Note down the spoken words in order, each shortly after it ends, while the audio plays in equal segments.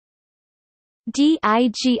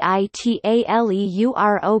DIGITALEUROPE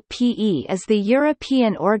is the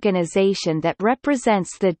European organization that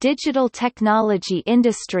represents the digital technology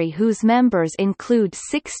industry, whose members include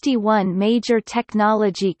 61 major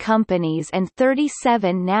technology companies and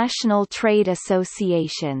 37 national trade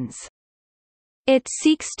associations. It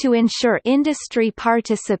seeks to ensure industry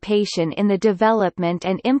participation in the development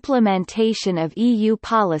and implementation of EU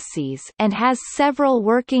policies and has several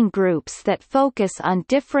working groups that focus on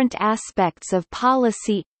different aspects of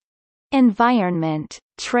policy: environment,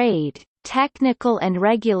 trade, technical and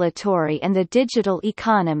regulatory, and the digital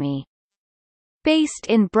economy. Based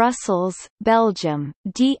in Brussels, Belgium,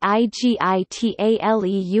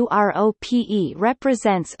 DIGITALEUROPE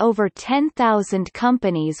represents over 10,000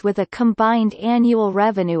 companies with a combined annual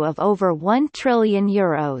revenue of over €1 trillion.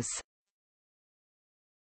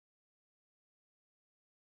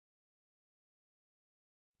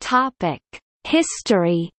 Topic: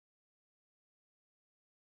 History.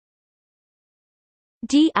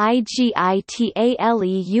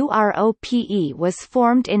 DIGITALEUROPE was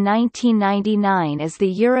formed in 1999 as the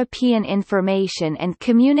European Information and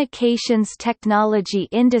Communications Technology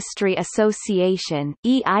Industry Association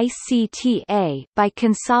 (EICTA) by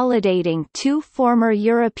consolidating two former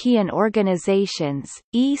European organizations,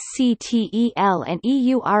 ECTEL and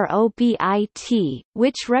EUROBIT,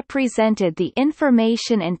 which represented the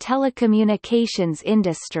information and telecommunications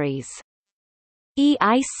industries.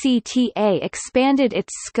 EICTA expanded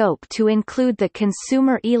its scope to include the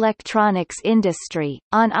consumer electronics industry.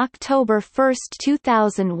 On October 1,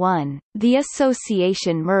 2001, the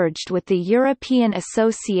association merged with the European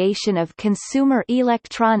Association of Consumer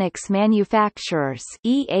Electronics Manufacturers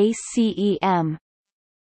 (EACEM).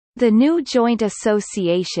 The new joint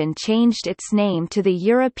association changed its name to the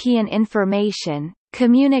European Information,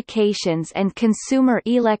 Communications and Consumer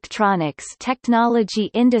Electronics Technology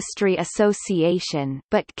Industry Association,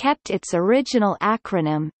 but kept its original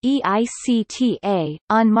acronym, EICTA.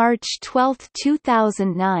 On March 12,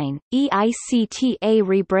 2009, EICTA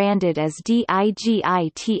rebranded as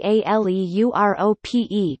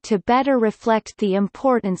DIGITALEUROPE to better reflect the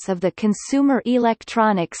importance of the consumer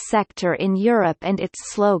electronics sector in Europe and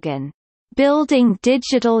its slogan, "Building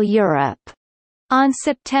Digital Europe." On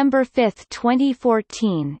September 5,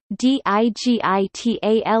 2014,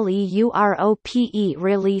 DIGITALEUROPE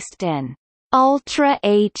released an Ultra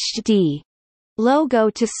HD logo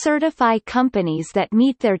to certify companies that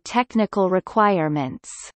meet their technical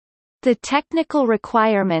requirements. The technical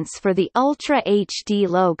requirements for the Ultra HD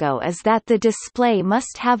logo is that the display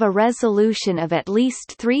must have a resolution of at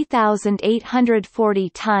least 3840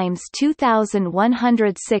 x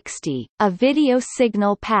 2160, a video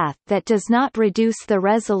signal path that does not reduce the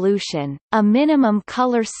resolution, a minimum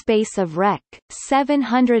color space of Rec.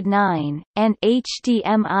 709, and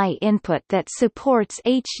HDMI input that supports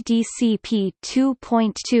HDCP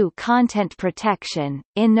 2.2 content protection.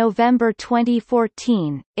 In November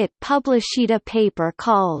 2014, it published a paper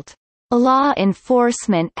called "Law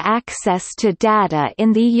Enforcement Access to Data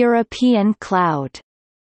in the European Cloud"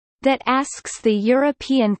 that asks the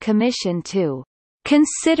European Commission to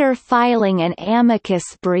consider filing an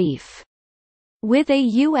amicus brief with a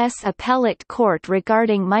U.S. appellate court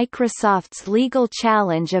regarding Microsoft's legal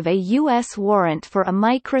challenge of a U.S. warrant for a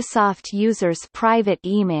Microsoft user's private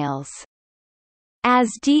emails.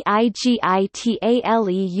 As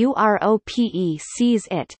DIGITALEUROPE sees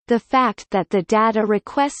it, the fact that the data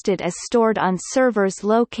requested is stored on servers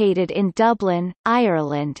located in Dublin,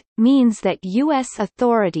 Ireland, means that U.S.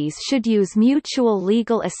 authorities should use mutual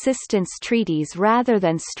legal assistance treaties rather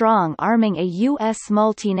than strong-arming a U.S.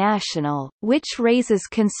 multinational, which raises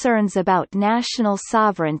concerns about national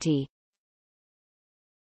sovereignty.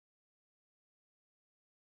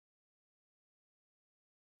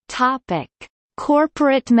 Topic: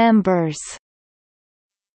 Corporate members.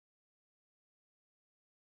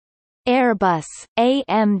 Airbus,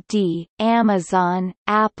 AMD, Amazon,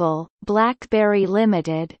 Apple, BlackBerry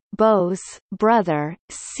Limited, Bose, Brother,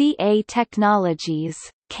 CA Technologies,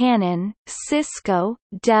 Canon, Cisco,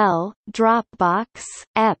 Dell, Dropbox,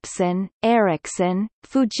 Epson, Ericsson,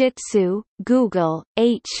 Fujitsu, Google,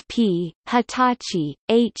 HP, Hitachi,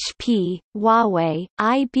 HP, Huawei,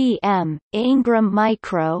 IBM, Ingram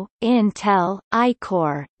Micro, Intel,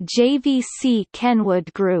 Ichor, JVC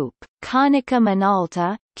Kenwood Group, Konica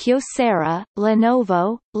Minolta, Kyocera,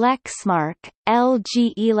 Lenovo, Lexmark,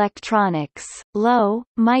 LG Electronics, Lowe,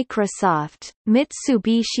 Microsoft,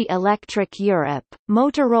 Mitsubishi Electric Europe,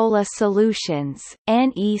 Motorola Solutions,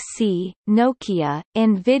 NEC, Nokia,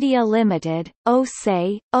 Nvidia Limited,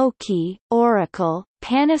 OSE, Oki, Oracle,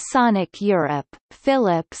 Panasonic Europe,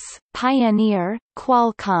 Philips, Pioneer,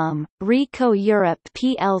 Qualcomm, Ricoh Europe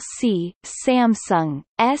plc, Samsung,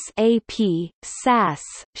 SAP, SAS,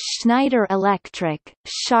 Schneider Electric,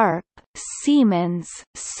 Sharp, Siemens,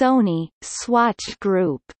 Sony, Swatch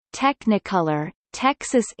Group, Technicolor,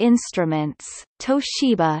 Texas Instruments,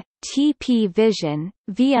 Toshiba, TP Vision,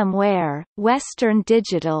 VMware, Western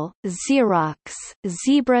Digital, Xerox,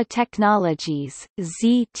 Zebra Technologies,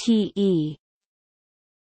 ZTE.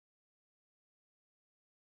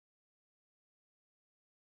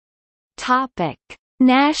 Topic: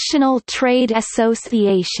 National trade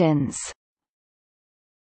associations.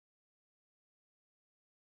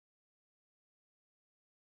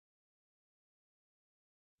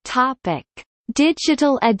 Topic: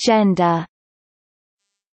 Digital agenda.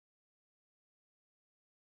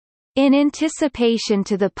 In anticipation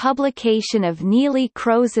to the publication of Neelie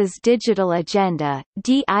Kroes's Digital Agenda,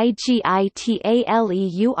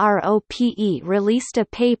 DIGITALEUROPE released a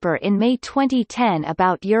paper in May 2010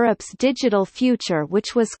 about Europe's digital future,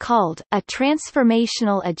 which was called A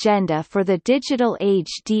Transformational Agenda for the Digital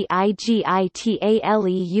Age.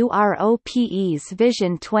 DIGITALEUROPE's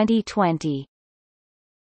Vision 2020.